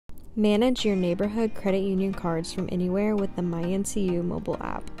Manage your neighborhood credit union cards from anywhere with the MyNCU Mobile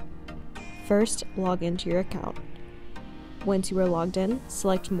app. First, log into your account. Once you are logged in,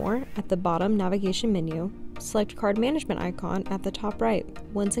 select More at the bottom navigation menu. Select Card Management icon at the top right.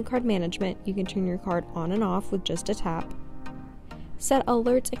 Once in Card Management, you can turn your card on and off with just a tap. Set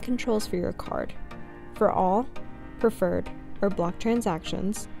alerts and controls for your card. For all, preferred, or blocked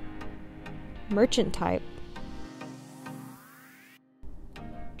transactions, merchant type,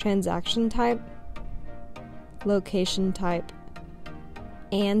 transaction type, location type,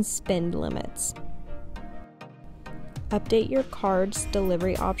 and spend limits. Update your card's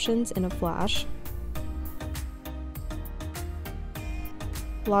delivery options in a flash.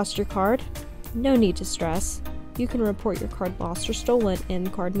 Lost your card? No need to stress. You can report your card lost or stolen in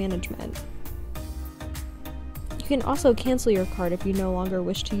Card Management. You can also cancel your card if you no longer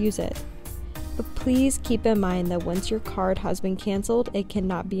wish to use it. But please keep in mind that once your card has been canceled, it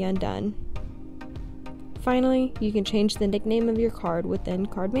cannot be undone. Finally, you can change the nickname of your card within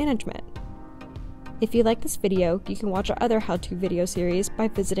Card Management. If you like this video, you can watch our other how-to video series by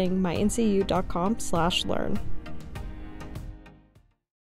visiting myncu.com/learn.